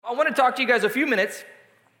I want to talk to you guys a few minutes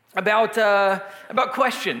about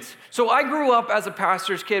questions. So I grew up as a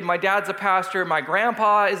pastor's kid. My dad's a pastor. My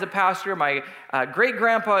grandpa is a pastor. My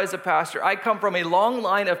great-grandpa is a pastor. I come from a long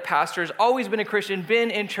line of pastors, always been a Christian, been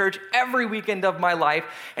in church every weekend of my life.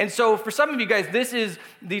 And so for some of you guys, this is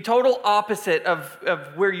the total opposite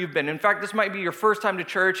of where you've been. In fact, this might be your first time to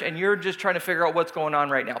church, and you're just trying to figure out what's going on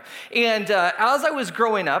right now. And as I was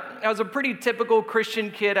growing up, I was a pretty typical Christian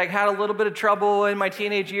kid. I had a little bit of trouble in my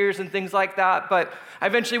teenage years and things like that, but I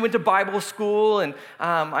eventually went to Bible school, and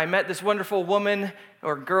I met this wonderful woman,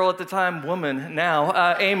 or girl at the time, woman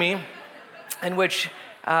now, Amy, in which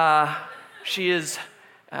she is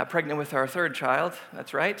pregnant with our third child.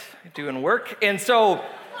 That's right, doing work. And so,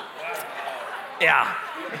 yeah,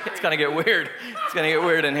 it's going to get weird. It's going to get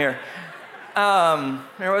weird in here.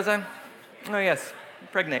 Where was I? Oh, yes,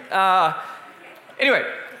 pregnant. Anyway,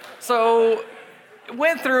 so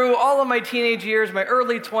went through all of my teenage years, my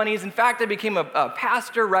early 20s. In fact, I became a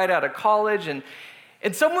pastor right out of college.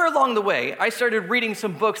 And somewhere along the way, I started reading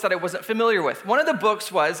some books that I wasn't familiar with. One of the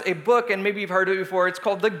books was a book, and maybe you've heard of it before, it's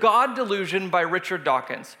called The God Delusion by Richard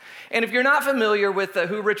Dawkins. And if you're not familiar with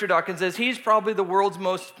who Richard Dawkins is, he's probably the world's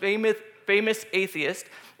most famous atheist.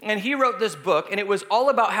 And he wrote this book, and it was all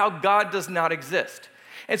about how God does not exist.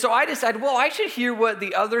 And so I decided, well, I should hear what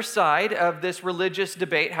the other side of this religious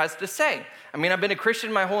debate has to say. I mean, I've been a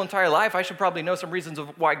Christian my whole entire life. I should probably know some reasons of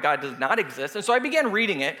why God does not exist. And so I began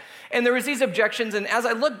reading it, and there was these objections, and as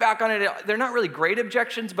I look back on it, they're not really great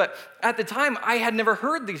objections, but at the time, I had never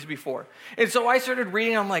heard these before. And so I started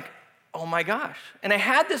reading, I'm like, oh my gosh. And I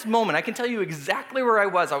had this moment, I can tell you exactly where I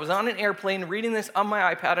was. I was on an airplane reading this on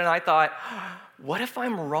my iPad, and I thought, what if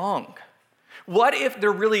I'm wrong? What if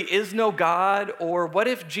there really is no God? Or what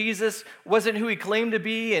if Jesus wasn't who he claimed to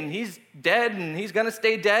be and he's dead and he's going to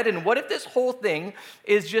stay dead? And what if this whole thing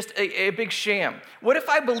is just a big sham? What if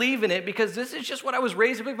I believe in it because this is just what I was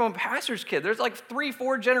raised with from a pastor's kid? There's like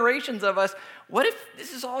 3-4 generations of us. What if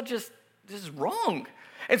this is all this is wrong?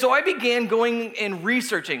 And so I began going and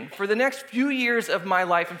researching for the next few years of my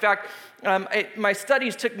life. In fact, my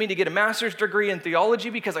studies took me to get a master's degree in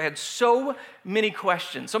theology because I had so many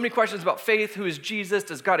questions about faith. Who is Jesus?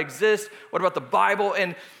 Does God exist? What about the Bible?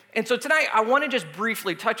 And so tonight, I want to just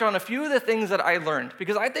briefly touch on a few of the things that I learned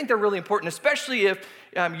because I think they're really important, especially if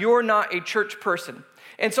you're not a church person.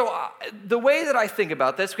 And so the way that I think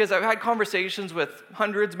about this, because I've had conversations with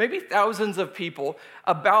hundreds, maybe thousands of people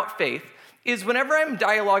about faith, is whenever I'm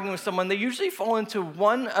dialoguing with someone, they usually fall into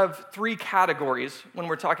one of 3 categories when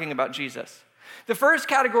we're talking about Jesus. The first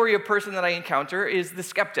category of person that I encounter is the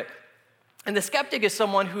skeptic. And the skeptic is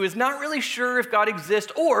someone who is not really sure if God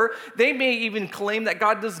exists, or they may even claim that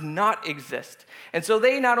God does not exist. And so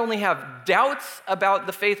they not only have doubts about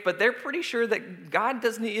the faith, but they're pretty sure that God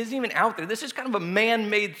isn't even out there. This is kind of a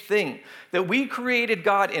man-made thing, that we created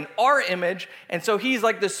God in our image, and so he's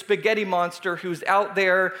like this spaghetti monster who's out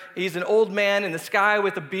there. He's an old man in the sky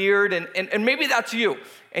with a beard, and maybe that's you.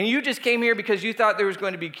 And you just came here because you thought there was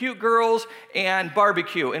going to be cute girls and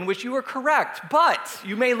barbecue, in which you were correct, but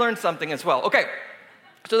you may learn something as well. Okay,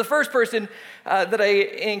 so the first person that I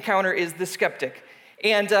encounter is the skeptic.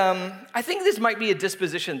 And I think this might be a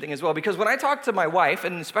disposition thing as well, because when I talked to my wife,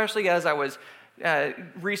 and especially as I was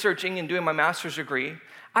researching and doing my master's degree,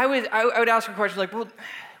 I would ask her questions like, well,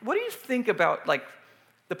 what do you think about like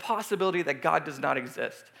the possibility that God does not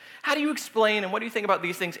exist? How do you explain and what do you think about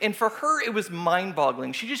these things? And for her, it was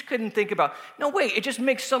mind-boggling. She just couldn't think about, no way, it just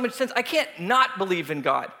makes so much sense. I can't not believe in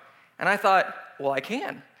God. And I thought, well, I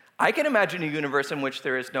can. I can imagine a universe in which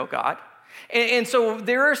there is no God. And so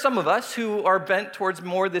there are some of us who are bent towards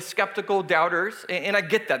more the skeptical doubters, and I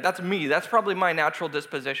get that. That's me. That's probably my natural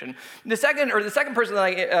disposition. The second person that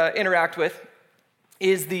I interact with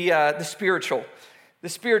is the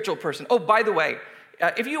spiritual person. Oh, by the way,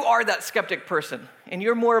 if you are that skeptic person and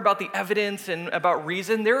you're more about the evidence and about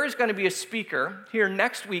reason, there is going to be a speaker here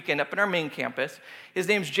next weekend up in our main campus. His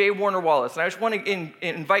name's J. Warner Wallace, and I just want to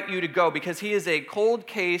invite you to go because he is a cold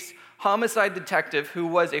case homicide detective who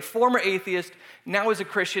was a former atheist, now is a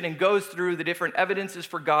Christian, and goes through the different evidences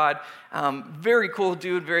for God. Very cool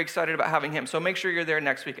dude, very excited about having him. So make sure you're there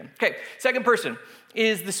next weekend. Okay, second person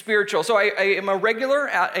is the spiritual. So I am a regular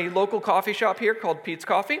at a local coffee shop here called Pete's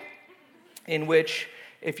Coffee, in which,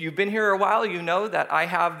 if you've been here a while, you know that I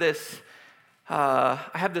have this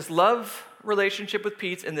love relationship with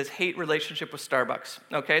Pete's and this hate relationship with Starbucks.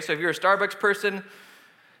 Okay, so if you're a Starbucks person,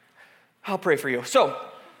 I'll pray for you. So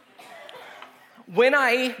when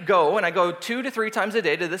I go 2 to 3 times a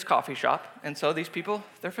day to this coffee shop, and so these people,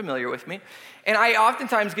 they're familiar with me, and I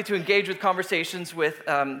oftentimes get to engage with conversations with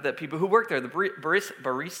the people who work there, the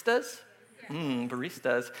baristas.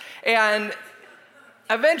 baristas. And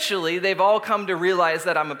eventually, they've all come to realize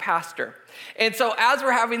that I'm a pastor. And so as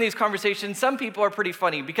we're having these conversations, some people are pretty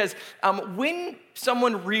funny because when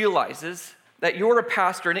someone realizes that you're a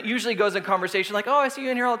pastor, and it usually goes in conversation like, oh, I see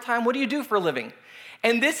you in here all the time. What do you do for a living?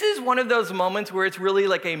 And this is one of those moments where it's really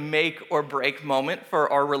like a make or break moment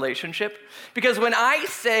for our relationship. Because when I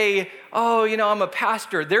say, oh, I'm a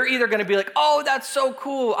pastor, they're either going to be like, oh, that's so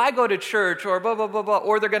cool. I go to church, or blah, blah, blah, blah.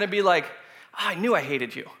 Or they're going to be like, oh, I knew I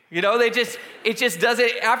hated you. It just does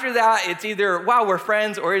it. After that, it's either, wow, we're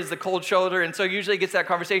friends, or it's the cold shoulder. And so usually it gets that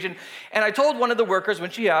conversation. And I told one of the workers when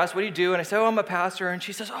she asked, what do you do? And I said, oh, I'm a pastor. And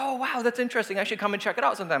she says, oh, wow, that's interesting. I should come and check it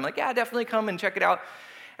out sometime. I'm like, yeah, definitely come and check it out.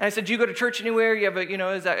 And I said, do you go to church anywhere? You have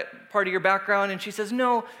is that part of your background? And she says,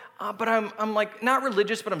 no, but I'm like not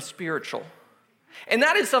religious, but I'm spiritual. And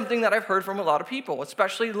that is something that I've heard from a lot of people,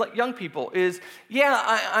 especially young people, is,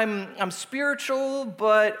 I'm spiritual,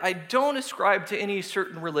 but I don't ascribe to any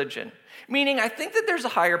certain religion. Meaning, I think that there's a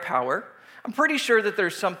higher power. I'm pretty sure that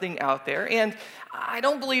there's something out there. And I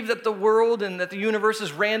don't believe that the world and that the universe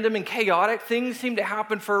is random and chaotic. Things seem to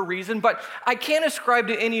happen for a reason, but I can't ascribe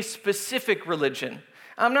to any specific religion.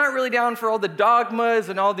 I'm not really down for all the dogmas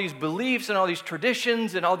and all these beliefs and all these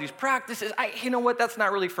traditions and all these practices. That's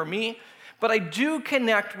not really for me. But I do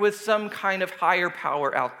connect with some kind of higher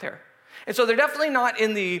power out there. And so they're definitely not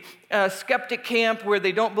in the skeptic camp where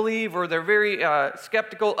they don't believe or they're very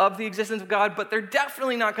skeptical of the existence of God, but they're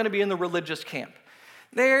definitely not going to be in the religious camp.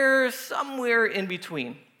 They're somewhere in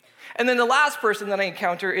between. And then the last person that I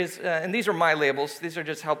encounter is, and these are my labels, these are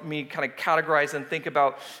just helping me kind of categorize and think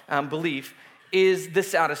about belief, is the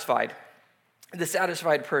satisfied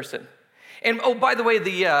person. And oh, by the way,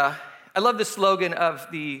 I love the slogan of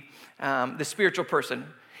the spiritual person.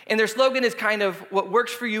 And their slogan is kind of, what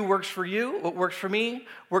works for you, works for you. What works for me,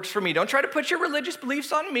 works for me. Don't try to put your religious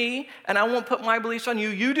beliefs on me, and I won't put my beliefs on you.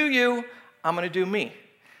 You do you, I'm going to do me.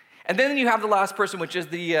 And then you have the last person, which is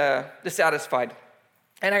the satisfied.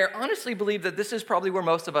 And I honestly believe that this is probably where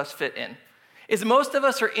most of us fit in. Is most of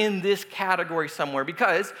us are in this category somewhere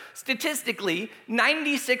because statistically,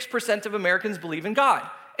 96% of Americans believe in God.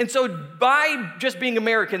 And so by just being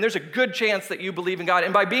American, there's a good chance that you believe in God.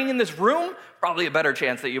 And by being in this room, probably a better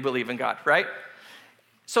chance that you believe in God, right?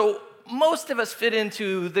 So most of us fit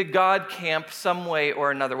into the God camp some way or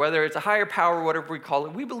another, whether it's a higher power, whatever we call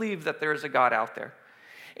it. We believe that there is a God out there.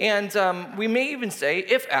 And we may even say,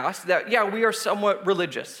 if asked, that, we are somewhat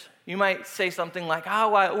religious. You might say something like,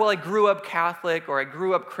 I grew up Catholic, or I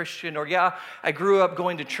grew up Christian, or I grew up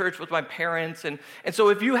going to church with my parents. And so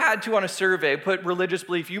if you had to, on a survey, put religious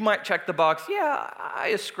belief, you might check the box,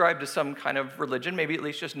 I ascribe to some kind of religion, maybe at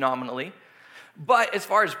least just nominally. But as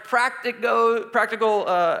far as practical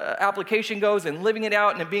application goes and living it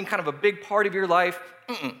out and it being kind of a big part of your life,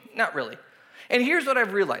 not really. And here's what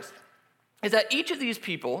I've realized, is that each of these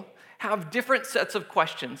people have different sets of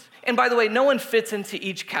questions. And by the way, no one fits into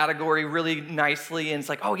each category really nicely, and it's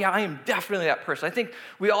like, I am definitely that person. I think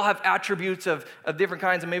we all have attributes of different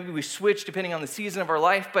kinds, and maybe we switch depending on the season of our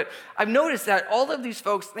life, but I've noticed that all of these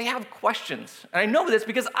folks, they have questions. And I know this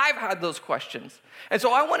because I've had those questions. And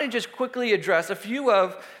so I want to just quickly address a few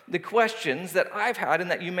of the questions that I've had and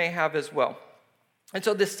that you may have as well. And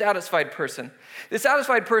so this satisfied person,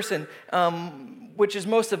 which is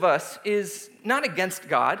most of us, is not against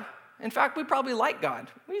God. In fact, we probably like God.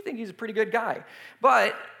 We think he's a pretty good guy.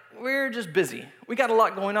 But we're just busy. We got a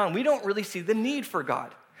lot going on. We don't really see the need for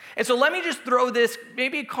God. And so let me just throw this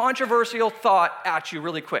maybe controversial thought at you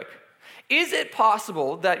really quick. Is it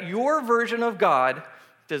possible that your version of God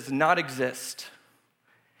does not exist?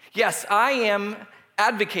 Yes, I am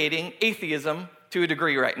advocating atheism to a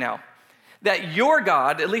degree right now. That your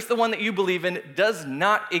God, at least the one that you believe in, does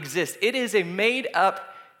not exist. It is a made-up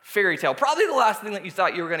fairy tale. Probably the last thing that you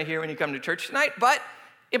thought you were going to hear when you come to church tonight, but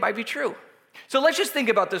it might be true. So let's just think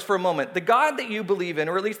about this for a moment. The God that you believe in,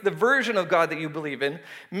 or at least the version of God that you believe in,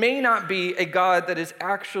 may not be a God that is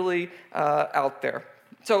actually out there.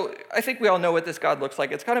 So I think we all know what this God looks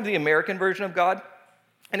like. It's kind of the American version of God,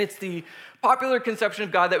 and it's the popular conception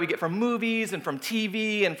of God that we get from movies and from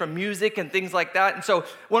TV and from music and things like that. And so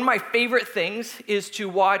one of my favorite things is to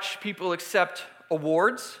watch people accept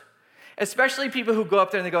awards, especially people who go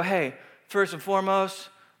up there and they go, hey, first and foremost,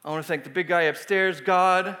 I want to thank the big guy upstairs,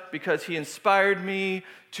 God, because he inspired me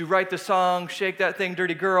to write the song, Shake That Thing,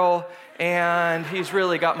 Dirty Girl, and he's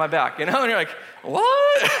really got my back, And you're like,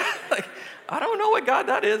 what? I don't know what God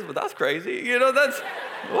that is, but that's crazy. That's,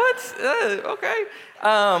 what? Okay.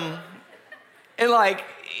 And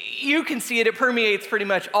you can see it. It permeates pretty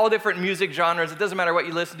much all different music genres. It doesn't matter what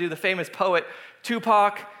you listen to. The famous poet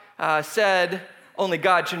Tupac said, only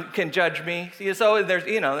God can judge me. So there's,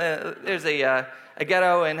 there's a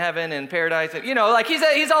ghetto in heaven and paradise. And, like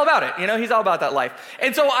he's all about it. He's all about that life.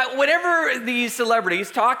 And so whenever these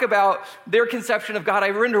celebrities talk about their conception of God,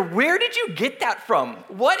 I wonder, where did you get that from?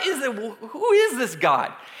 Who is this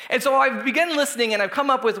God? And so I've begun listening, and I've come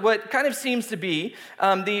up with what kind of seems to be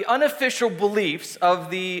the unofficial beliefs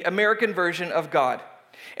of the American version of God.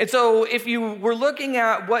 And so if you were looking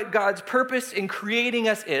at what God's purpose in creating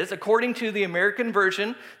us is, according to the American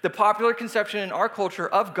version, the popular conception in our culture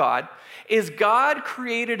of God, is God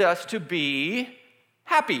created us to be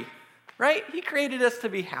happy, right? He created us to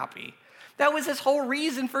be happy. That was his whole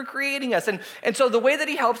reason for creating us. And so the way that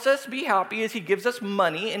he helps us be happy is he gives us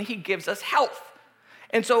money and he gives us health.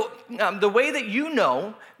 And so the way that you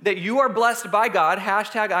know that you are blessed by God,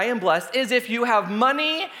 hashtag I am blessed, is if you have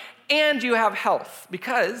money and you have health,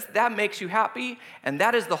 because that makes you happy, and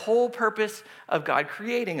that is the whole purpose of God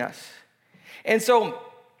creating us. And so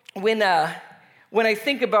when I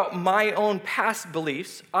think about my own past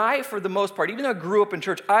beliefs, I, for the most part, even though I grew up in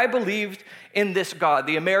church, I believed in this God,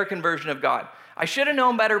 the American version of God. I should have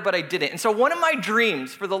known better, but I didn't. And so one of my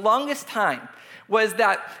dreams for the longest time was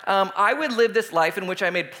that I would live this life in which I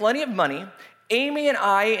made plenty of money. Amy and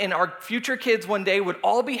I and our future kids one day would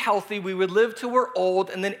all be healthy. We would live till we're old,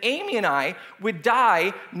 and then Amy and I would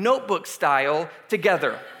die Notebook style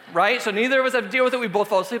together, right? So neither of us have to deal with it. We both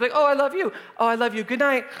fall asleep like, oh, I love you. Oh, I love you. Good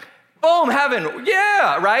night. Boom, heaven.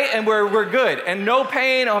 Yeah, right? And we're good. And no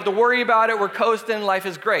pain. I don't have to worry about it. We're coasting. Life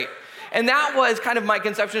is great. And that was kind of my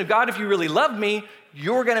conception of God. If you really love me,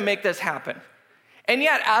 you're going to make this happen. And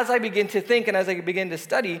yet, as I begin to think and as I begin to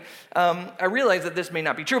study, I realize that this may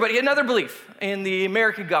not be true. But another belief in the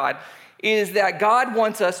American God is that God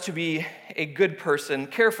wants us to be a good person,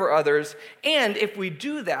 care for others, and if we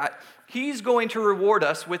do that, he's going to reward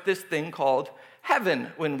us with this thing called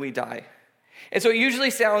heaven when we die. And so it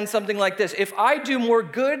usually sounds something like this. If I do more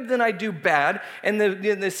good than I do bad, and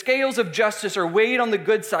the scales of justice are weighed on the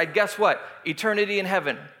good side, guess what? Eternity in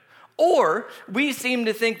heaven. Or we seem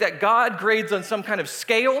to think that God grades on some kind of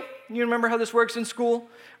scale. You remember how this works in school,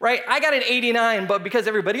 right? I got an 89, but because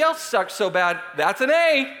everybody else sucks so bad, that's an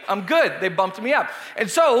A. I'm good. They bumped me up. And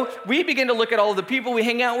so we begin to look at all of the people we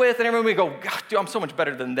hang out with, and everyone we go, God, dude, I'm so much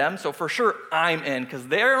better than them, so for sure I'm in, because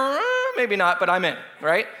they're maybe not, but I'm in,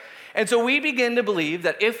 right? And so we begin to believe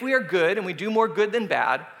that if we are good and we do more good than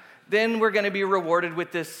bad, then we're going to be rewarded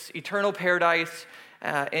with this eternal paradise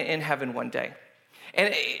in heaven one day.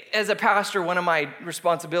 And as a pastor, one of my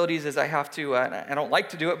responsibilities is I have to, I don't like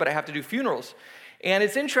to do it, but I have to do funerals. And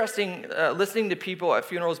it's interesting listening to people at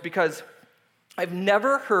funerals because I've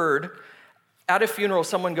never heard at a funeral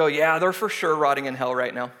someone go, yeah, they're for sure rotting in hell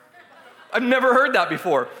right now. I've never heard that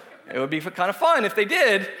before. It would be kind of fun if they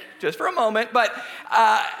did, just for a moment, but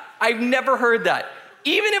I've never heard that.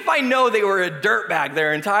 Even if I know they were a dirtbag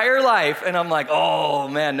their entire life, and I'm like, oh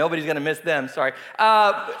man, nobody's gonna miss them, sorry.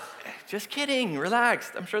 Just kidding,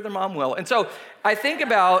 relax. I'm sure their mom will. And so I think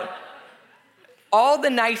about all the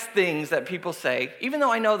nice things that people say, even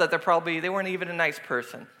though I know that they weren't even a nice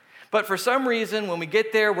person. But for some reason, when we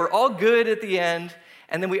get there, we're all good at the end,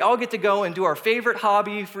 and then we all get to go and do our favorite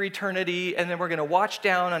hobby for eternity, and then we're gonna watch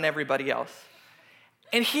down on everybody else.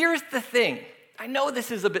 And here's the thing. I know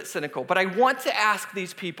this is a bit cynical, but I want to ask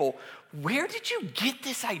these people, where did you get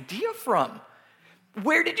this idea from?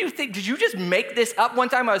 Where did you think, did you just make this up? One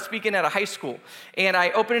time I was speaking at a high school, and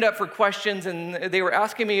I opened it up for questions, and they were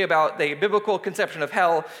asking me about the biblical conception of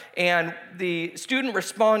hell, and the student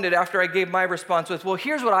responded after I gave my response with, well,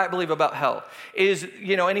 here's what I believe about hell, is,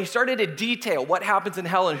 and he started to detail what happens in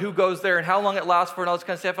hell and who goes there and how long it lasts for and all this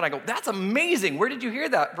kind of stuff, and I go, that's amazing, where did you hear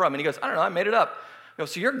that from? And he goes, I don't know, I made it up. I go,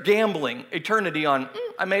 so you're gambling eternity on,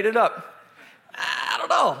 I made it up. I don't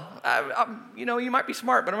know, you might be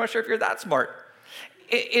smart, but I'm not sure if you're that smart.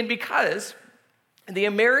 And because the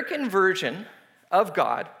American version of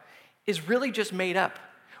God is really just made up.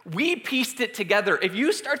 We pieced it together. If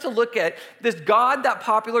you start to look at this God that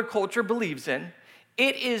popular culture believes in,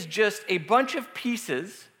 it is just a bunch of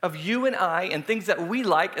pieces of you and I and things that we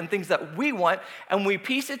like and things that we want, and we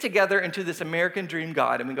piece it together into this American dream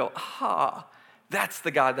God, and we go, that's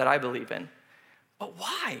the God that I believe in. But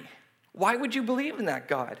why? Why would you believe in that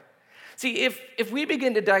God? See, if we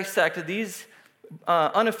begin to dissect these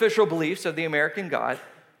unofficial beliefs of the American God,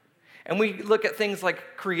 and we look at things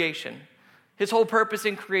like creation. His whole purpose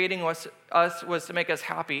in creating us was to make us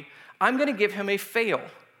happy. I'm going to give him a fail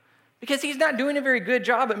because he's not doing a very good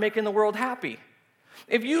job at making the world happy.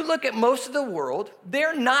 If you look at most of the world,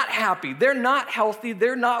 they're not happy. They're not healthy.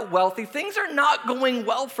 They're not wealthy. Things are not going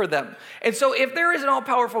well for them. And so if there is an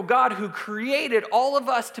all-powerful God who created all of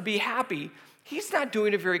us to be happy, he's not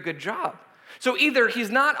doing a very good job. So either he's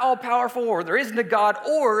not all-powerful, or there isn't a God,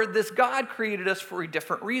 or this God created us for a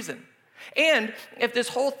different reason. And if this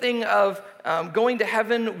whole thing of going to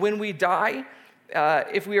heaven when we die,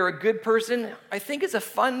 if we are a good person, I think is a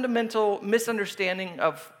fundamental misunderstanding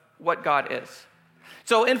of what God is.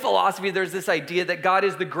 So in philosophy, there's this idea that God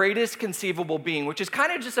is the greatest conceivable being, which is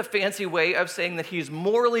kind of just a fancy way of saying that he's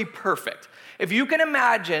morally perfect. If you can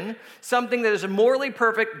imagine something that is morally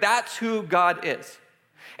perfect, that's who God is.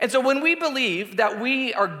 And so when we believe that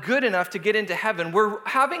we are good enough to get into heaven, we're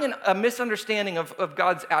having a misunderstanding of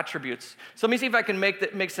God's attributes. So let me see if I can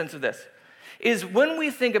make sense of this. Is when we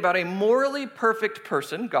think about a morally perfect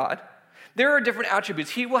person, God, there are different attributes.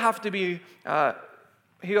 He will have to be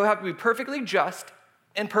perfectly just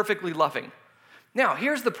and perfectly loving. Now,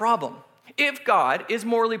 here's the problem. If God is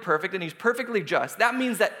morally perfect and he's perfectly just, that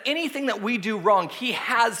means that anything that we do wrong, he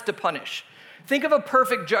has to punish. Think of a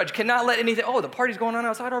perfect judge, cannot let anything, the party's going on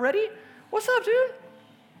outside already? What's up, dude?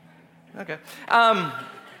 Okay.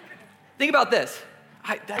 Think about this.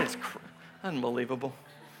 That is unbelievable.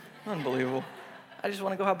 Unbelievable. I just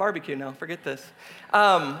want to go have barbecue now. Forget this.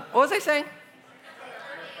 What was I saying?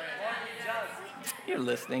 You're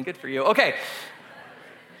listening. Good for you. Okay.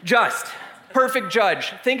 Just. Perfect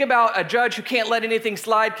judge. Think about a judge who can't let anything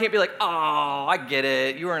slide, can't be like, I get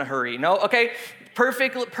it. You were in a hurry. No? Okay.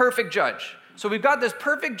 Perfect judge. So we've got this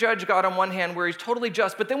perfect judge God on one hand where he's totally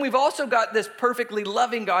just, but then we've also got this perfectly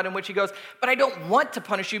loving God in which he goes, but I don't want to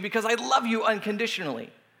punish you because I love you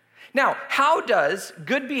unconditionally. Now, how does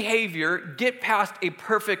good behavior get past a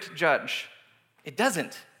perfect judge? It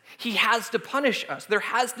doesn't. He has to punish us. There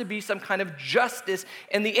has to be some kind of justice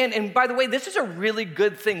in the end. And by the way, this is a really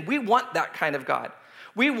good thing. We want that kind of God.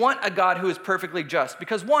 We want a God who is perfectly just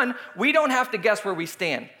because, one, we don't have to guess where we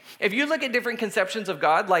stand. If you look at different conceptions of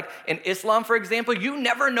God, like in Islam, for example, you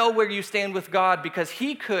never know where you stand with God because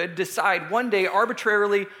he could decide one day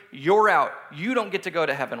arbitrarily, you're out. You don't get to go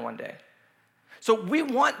to heaven one day. So we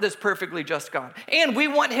want this perfectly just God. And we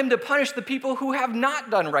want him to punish the people who have not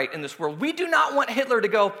done right in this world. We do not want Hitler to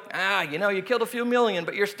go, you killed a few million,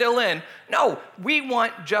 but you're still in. No, we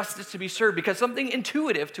want justice to be served because something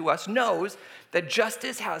intuitive to us knows that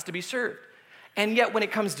justice has to be served. And yet when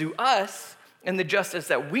it comes to us and the justice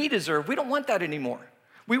that we deserve, we don't want that anymore.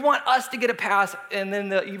 We want us to get a pass, and then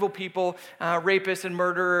the evil people, rapists and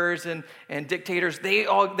murderers and dictators, they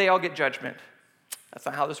all get judgment. That's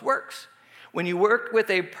not how this works. When you work with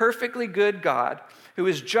a perfectly good God who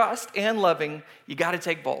is just and loving, you got to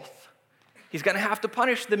take both. He's going to have to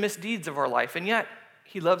punish the misdeeds of our life, and yet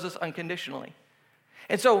he loves us unconditionally.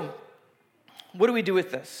 And so, what do we do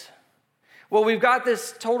with this? Well, we've got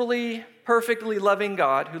this totally, perfectly loving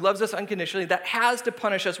God who loves us unconditionally that has to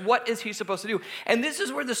punish us. What is he supposed to do? And this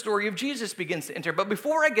is where the story of Jesus begins to enter. But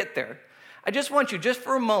before I get there, I just want you, just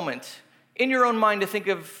for a moment, in your own mind to think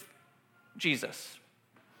of Jesus.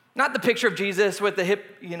 Not the picture of Jesus with the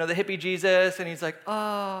hippie Jesus, and he's like,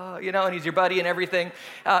 and he's your buddy and everything.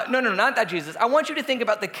 No, not that Jesus. I want you to think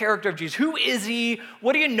about the character of Jesus. Who is he?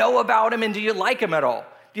 What do you know about him? And do you like him at all?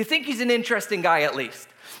 Do you think he's an interesting guy at least?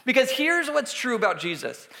 Because here's what's true about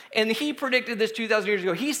Jesus. And he predicted this 2,000 years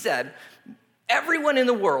ago. He said, everyone in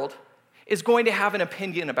the world is going to have an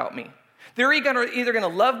opinion about me. They're either going to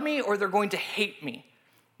love me or they're going to hate me.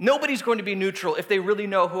 Nobody's going to be neutral if they really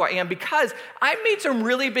know who I am because I've made some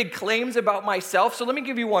really big claims about myself. So let me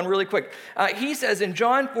give you one really quick. He says in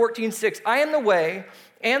John 14:6, I am the way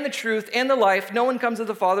and the truth and the life. No one comes to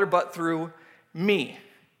the Father but through me.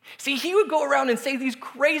 See, he would go around and say these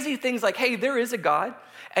crazy things like, hey, there is a God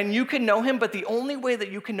and you can know him, but the only way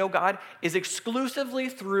that you can know God is exclusively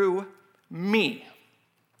through me.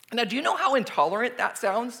 Now, do you know how intolerant that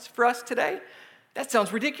sounds for us today? That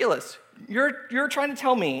sounds ridiculous. You're trying to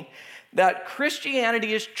tell me that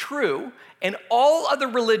Christianity is true and all other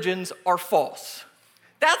religions are false.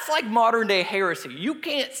 That's like modern day heresy. You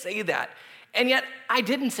can't say that. And yet, I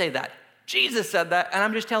didn't say that. Jesus said that, and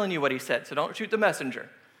I'm just telling you what he said, so don't shoot the messenger.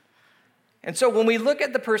 And so when we look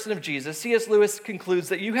at the person of Jesus, C.S. Lewis concludes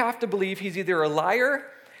that you have to believe he's either a liar,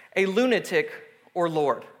 a lunatic, or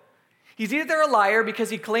Lord. He's either a liar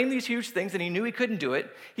because he claimed these huge things and he knew he couldn't do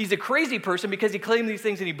it. He's a crazy person because he claimed these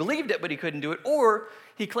things and he believed it, but he couldn't do it. Or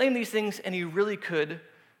he claimed these things and he really could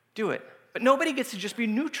do it. But nobody gets to just be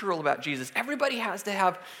neutral about Jesus. Everybody has to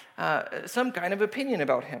have some kind of opinion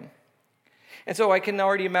about him. And so I can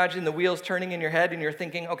already imagine the wheels turning in your head and you're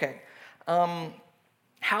thinking, okay,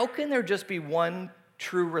 how can there just be one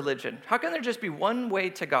true religion? How can there just be one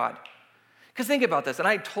way to God? Because think about this, and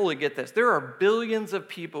I totally get this. There are billions of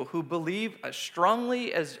people who believe as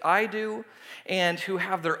strongly as I do and who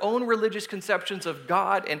have their own religious conceptions of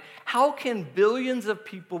God. And how can billions of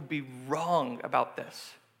people be wrong about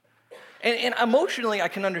this? And emotionally, I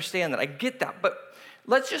can understand that. I get that. But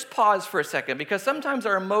let's just pause for a second, because sometimes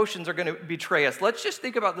our emotions are going to betray us. Let's just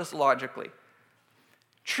think about this logically.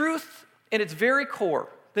 Truth, in its very core,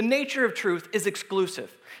 the nature of truth is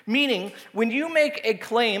exclusive, meaning when you make a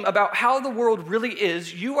claim about how the world really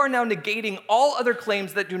is, you are now negating all other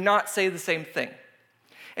claims that do not say the same thing.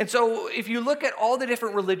 And so if you look at all the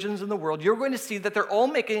different religions in the world, you're going to see that they're all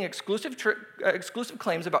making exclusive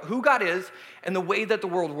claims about who God is and the way that the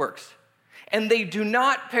world works. And they do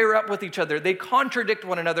not pair up with each other. They contradict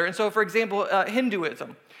one another. And so, for example,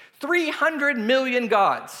 Hinduism, 300 million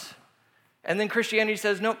gods. And then Christianity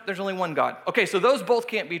says, nope, there's only one God. Okay, so those both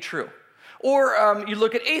can't be true. Or you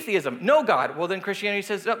look at atheism, no God. Well, then Christianity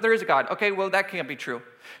says, no, there is a God. Okay, well, that can't be true.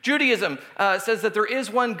 Judaism says that there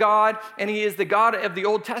is one God, and he is the God of the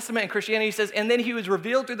Old Testament. And Christianity says, and then he was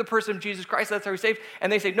revealed through the person of Jesus Christ. That's how he's saved.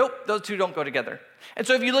 And they say, nope, those two don't go together. And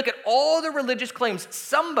so if you look at all the religious claims,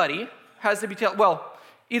 somebody has to be told, well,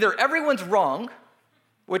 either everyone's wrong,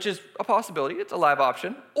 which is a possibility, it's a live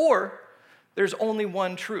option, or there's only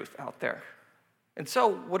one truth out there. And so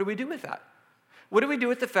what do we do with that? What do we do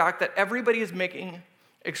with the fact that everybody is making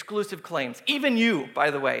exclusive claims? Even you,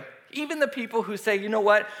 by the way. Even the people who say, you know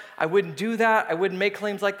what, I wouldn't do that, I wouldn't make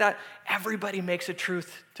claims like that. Everybody makes a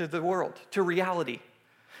truth to the world, to reality.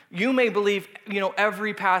 You may believe,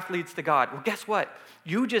 every path leads to God. Well, guess what?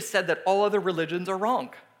 You just said that all other religions are wrong.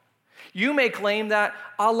 You may claim that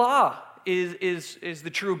Allah is the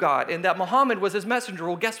true God and that Muhammad was his messenger.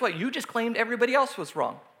 Well, guess what? You just claimed everybody else was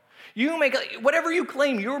wrong. You make whatever you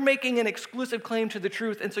claim, you're making an exclusive claim to the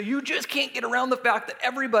truth, and so you just can't get around the fact that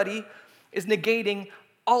everybody is negating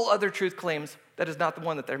all other truth claims that is not the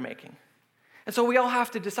one that they're making. And so we all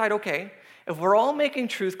have to decide, okay, if we're all making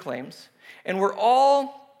truth claims and we're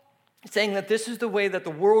all saying that this is the way that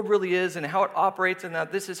the world really is and how it operates and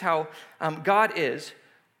that this is how God is,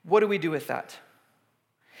 what do we do with that?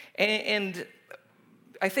 And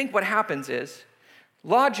I think what happens is,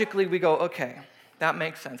 logically we go, okay, that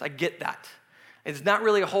makes sense. I get that. It's not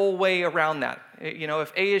really a whole way around that.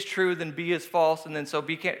 If A is true, then B is false, and then so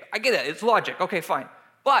B can't. I get it. It's logic. Okay, fine.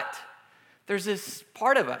 But there's this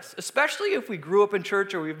part of us, especially if we grew up in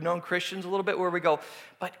church or we've known Christians a little bit, where we go,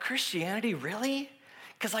 but Christianity, really?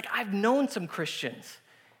 Because I've known some Christians,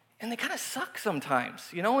 and they kind of suck sometimes,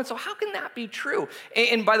 And so how can that be true?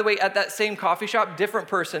 And by the way, at that same coffee shop, different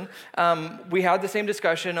person, we had the same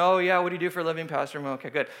discussion. Oh, yeah, what do you do for a living, Pastor?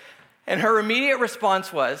 Okay, good. And her immediate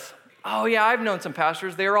response was, oh, yeah, I've known some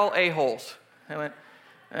pastors. They're all a-holes. I went,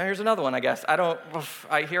 here's another one, I guess.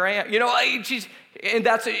 Here I am. She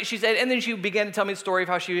said, and then she began to tell me the story of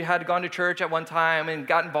how she had gone to church at one time and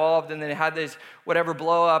got involved and then had this whatever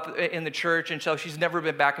blow up in the church. And so she's never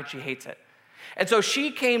been back and she hates it. And so she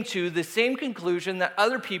came to the same conclusion that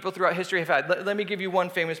other people throughout history have had. Let me give you one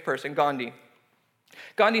famous person, Gandhi.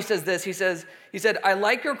 Gandhi says this. He said, I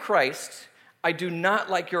like your Christ. I do not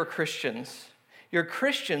like your Christians. Your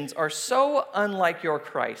Christians are so unlike your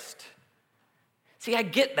Christ. See, I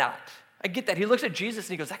get that. He looks at Jesus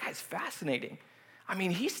and he goes, that guy's fascinating. I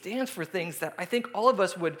mean, he stands for things that I think all of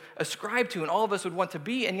us would ascribe to and all of us would want to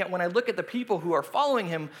be. And yet when I look at the people who are following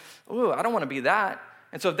him, I don't want to be that.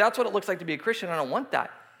 And so if that's what it looks like to be a Christian, I don't want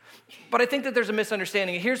that. But I think that there's a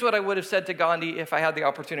misunderstanding. Here's what I would have said to Gandhi if I had the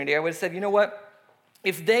opportunity. I would have said, you know what?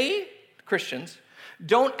 If they, Christians,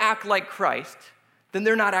 don't act like Christ, then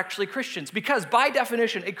they're not actually Christians. Because by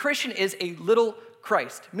definition, a Christian is a little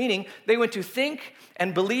Christ, meaning they want to think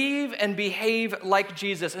and believe and behave like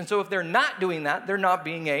Jesus. And so if they're not doing that, they're not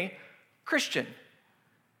being a Christian.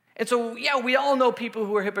 And so, yeah, we all know people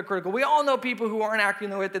who are hypocritical. We all know people who aren't acting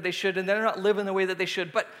the way that they should, and they're not living the way that they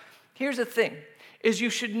should. But here's the thing, is you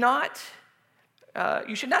should not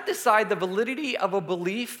decide the validity of a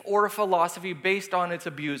belief or a philosophy based on its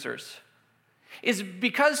abusers. Is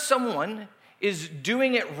because someone is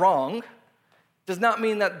doing it wrong does not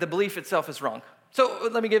mean that the belief itself is wrong. So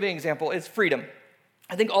let me give you an example. It's freedom.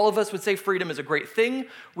 I think all of us would say freedom is a great thing.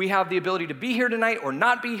 We have the ability to be here tonight or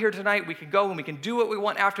not be here tonight. We can go and we can do what we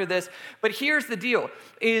want after this. But here's the deal,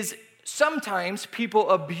 is sometimes people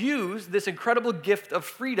abuse this incredible gift of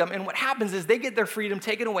freedom, and what happens is they get their freedom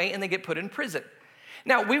taken away and they get put in prison.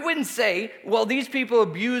 Now, we wouldn't say, well, these people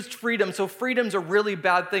abused freedom, so freedom's a really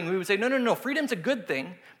bad thing. We would say, no, freedom's a good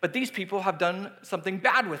thing, but these people have done something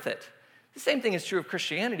bad with it. The same thing is true of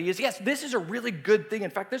Christianity, is yes, this is a really good thing. In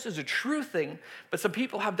fact, this is a true thing, but some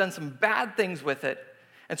people have done some bad things with it.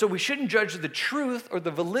 And so we shouldn't judge the truth or the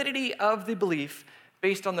validity of the belief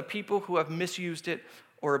based on the people who have misused it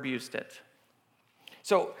or abused it.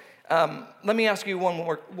 So let me ask you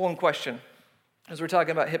one question. As we're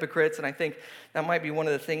talking about hypocrites, and I think that might be one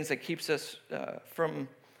of the things that keeps us from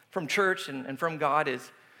church and from God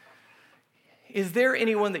is there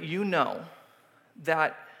anyone that you know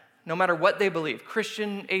that no matter what they believe,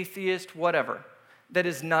 Christian, atheist, whatever, that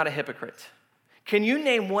is not a hypocrite? Can you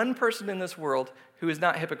name one person in this world who is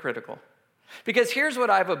not hypocritical? Because here's what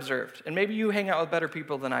I've observed, and maybe you hang out with better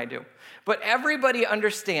people than I do, but everybody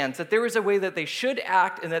understands that there is a way that they should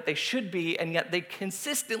act and that they should be, and yet they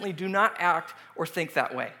consistently do not act or think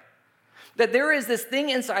that way. That there is this thing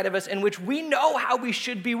inside of us in which we know how we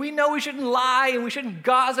should be. We know we shouldn't lie, and we shouldn't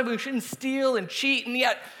gossip, and we shouldn't steal and cheat, and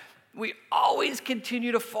yet we always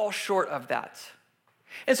continue to fall short of that.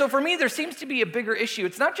 And so for me, there seems to be a bigger issue.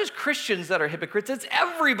 It's not just Christians that are hypocrites, it's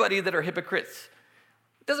everybody that are hypocrites.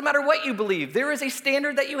 It doesn't matter what you believe. There is a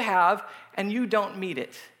standard that you have, and you don't meet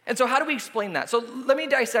it. And so how do we explain that? So let me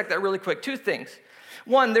dissect that really quick. Two things.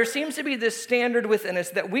 One, there seems to be this standard within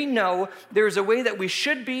us that we know there's a way that we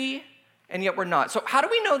should be, and yet we're not. So how do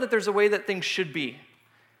we know that there's a way that things should be?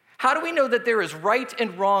 How do we know that there is right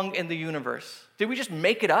and wrong in the universe? Did we just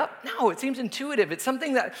make it up? No, it seems intuitive. It's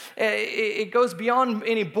something that it goes beyond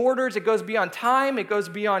any borders. It goes beyond time. It goes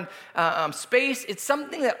beyond space. It's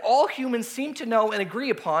something that all humans seem to know and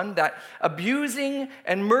agree upon, that abusing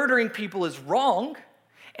and murdering people is wrong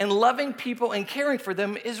and loving people and caring for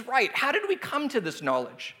them is right. How did we come to this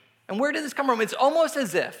knowledge? And where did this come from? It's almost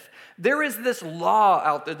as if there is this law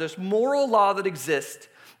out there, this moral law that exists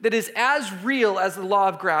that is as real as the law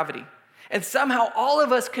of gravity. And somehow all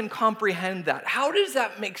of us can comprehend that. How does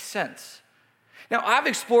that make sense? Now, I've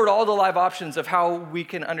explored all the live options of how we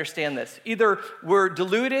can understand this. Either we're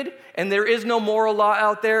deluded and there is no moral law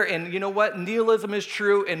out there, and you know what? Nihilism is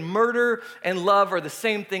true, and murder and love are the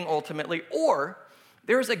same thing ultimately. Or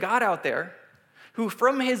there's a God out there who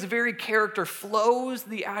from his very character flows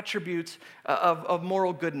the attributes of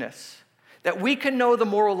moral goodness. That we can know the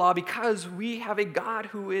moral law because we have a God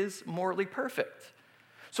who is morally perfect.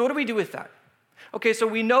 So what do we do with that? Okay, so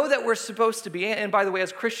we know that we're supposed to be, and by the way,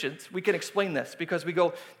 as Christians, we can explain this because we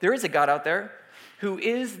go, there is a God out there who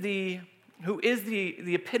is the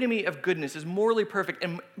epitome of goodness, is morally perfect,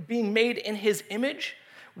 and being made in his image,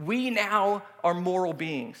 we now are moral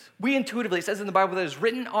beings. We intuitively, it says in the Bible that it is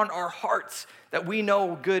written on our hearts that we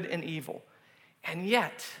know good and evil. And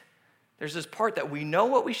yet, there's this part that we know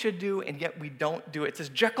what we should do, and yet we don't do it. It's this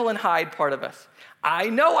Jekyll and Hyde part of us.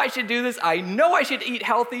 I know I should do this. I know I should eat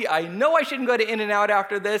healthy. I know I shouldn't go to In-N-Out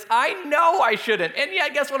after this. I know I shouldn't. And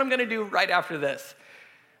yet, guess what I'm going to do right after this?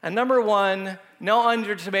 And number one, no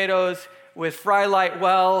onion tomatoes with fry light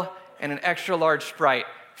well and an extra large Sprite.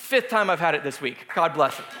 5th time I've had it this week. God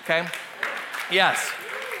bless it, okay? Yes.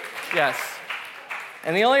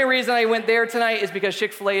 And the only reason I went there tonight is because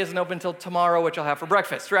Chick-fil-A isn't open until tomorrow, which I'll have for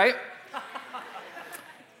breakfast, right?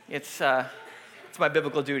 It's my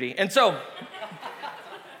biblical duty. And so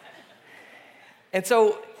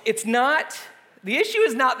it's not, the issue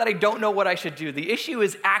is not that I don't know what I should do. The issue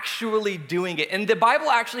is actually doing it. And the Bible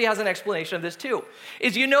actually has an explanation of this too.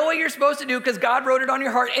 Is you know what you're supposed to do because God wrote it on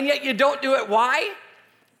your heart, and yet you don't do it. Why?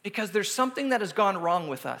 Because there's something that has gone wrong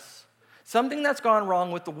with us. Something that's gone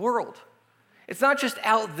wrong with the world. It's not just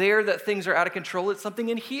out there that things are out of control. It's something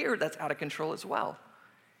in here that's out of control as well.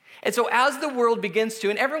 And so as the world begins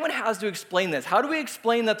to, and everyone has to explain this. How do we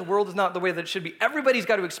explain that the world is not the way that it should be? Everybody's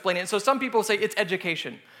got to explain it. And so some people say it's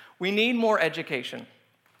education. We need more education.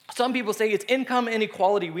 Some people say it's income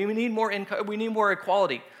inequality. We need more income. We need more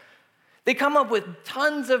equality. They come up with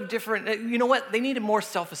tons of different, you know what? They need more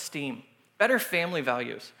self-esteem, better family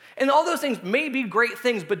values. And all those things may be great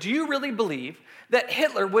things, but do you really believe that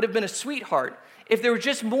Hitler would have been a sweetheart if there was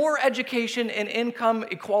just more education and income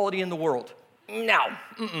equality in the world? No.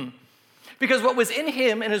 Because what was in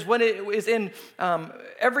him and is what it is in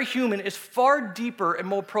every human is far deeper and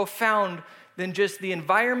more profound than just the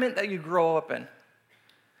environment that you grow up in.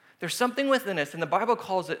 There's something within us, and the Bible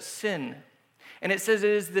calls it sin. And it says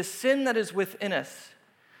it is the sin that is within us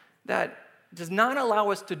that does not allow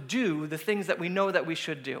us to do the things that we know that we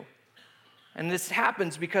should do. And this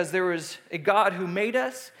happens because there is a God who made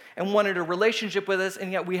us and wanted a relationship with us,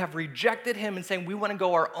 and yet we have rejected him and saying we want to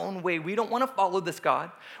go our own way. We don't want to follow this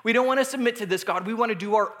God. We don't want to submit to this God. We want to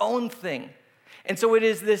do our own thing. And so it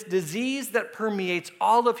is this disease that permeates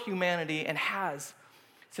all of humanity and has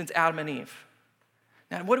since Adam and Eve.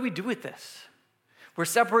 Now, what do we do with this? We're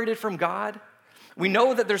separated from God. We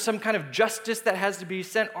know that there's some kind of justice that has to be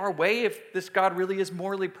sent our way if this God really is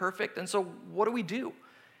morally perfect. And so what do we do?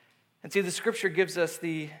 And see, the scripture gives us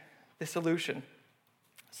the solution.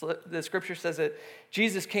 So the scripture says that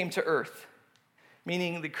Jesus came to earth,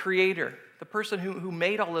 meaning the creator, the person who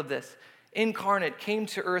made all of this, incarnate, came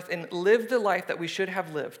to earth and lived the life that we should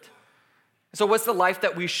have lived. So what's the life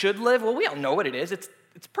that we should live? Well, we all know what it is. It's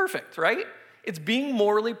perfect, right? It's being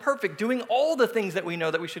morally perfect, doing all the things that we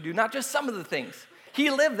know that we should do, not just some of the things. He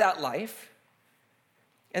lived that life.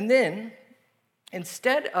 And then,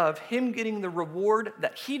 instead of him getting the reward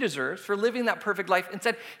that he deserves for living that perfect life,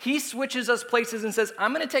 instead, he switches us places and says,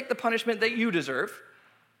 I'm going to take the punishment that you deserve.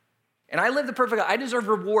 And I live the perfect life. I deserve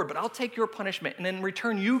reward, but I'll take your punishment. And in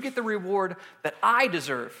return, you get the reward that I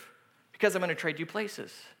deserve because I'm going to trade you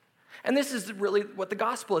places. And this is really what the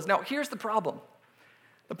gospel is. Now, here's the problem.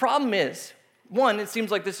 The problem is, one, it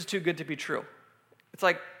seems like this is too good to be true. It's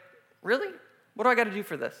like, really? What do I got to do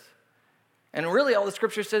for this? And really, all the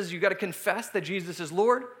scripture says is you've got to confess that Jesus is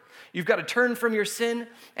Lord, you've got to turn from your sin,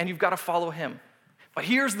 and you've got to follow him. But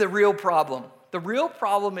here's the real problem. The real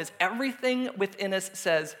problem is everything within us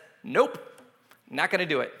says, nope, not going to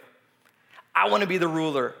do it. I want to be the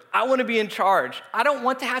ruler. I want to be in charge. I don't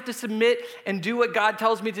want to have to submit and do what God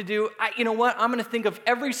tells me to do. You know what? I'm going to think of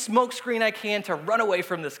every smokescreen I can to run away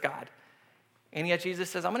from this God. And yet Jesus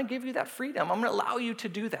says, I'm going to give you that freedom. I'm going to allow you to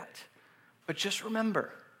do that. But just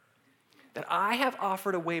remember that I have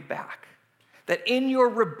offered a way back. That in your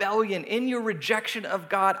rebellion, in your rejection of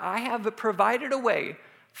God, I have provided a way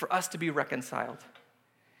for us to be reconciled.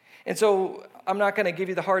 And so I'm not going to give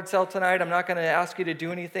you the hard sell tonight. I'm not going to ask you to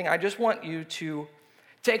do anything. I just want you to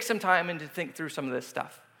take some time and to think through some of this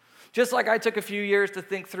stuff. Just like I took a few years to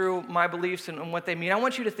think through my beliefs and what they mean, I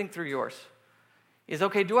want you to think through yours. Is,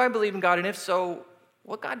 okay, do I believe in God? And if so,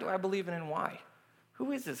 what God do I believe in and why?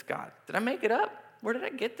 Who is this God? Did I make it up? Where did I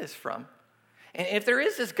get this from? And if there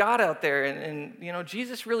is this God out there and you know,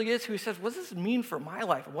 Jesus really is who he says, what does this mean for my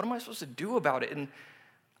life? What am I supposed to do about it? And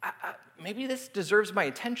maybe this deserves my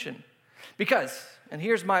attention. Because, and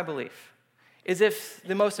here's my belief, is if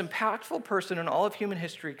the most impactful person in all of human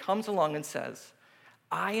history comes along and says,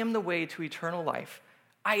 I am the way to eternal life,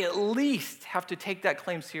 I at least have to take that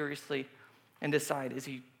claim seriously and decide, is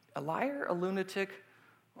he a liar, a lunatic,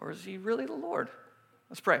 or is he really the Lord?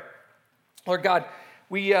 Let's pray. Lord God,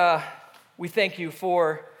 we thank you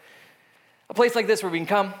for a place like this where we can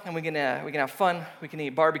come and we can have fun, we can eat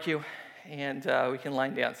barbecue, and we can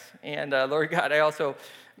line dance. And Lord God, I also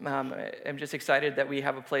am just excited that we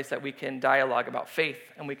have a place that we can dialogue about faith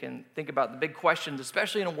and we can think about the big questions,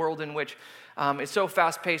 especially in a world in which it's so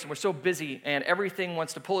fast-paced and we're so busy and everything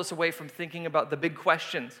wants to pull us away from thinking about the big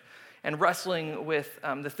questions and wrestling with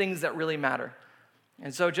the things that really matter.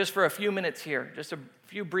 And so just for a few minutes here, just a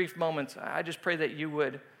few brief moments, I just pray that you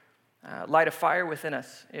would light a fire within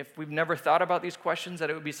us. If we've never thought about these questions, that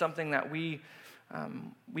it would be something that we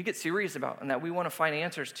get serious about and that we want to find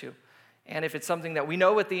answers to. And if it's something that we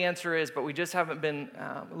know what the answer is, but we just haven't been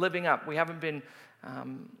living up, we haven't been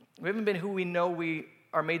who we know we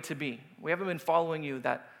are made to be, we haven't been following you,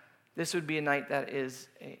 that this would be a night that is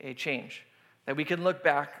a change. That we can look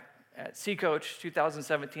back at Sea Coach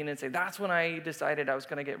 2017 and say, that's when I decided I was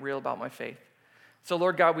going to get real about my faith. So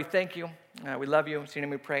Lord God, we thank you. We love you. In your name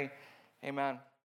we pray. Amen.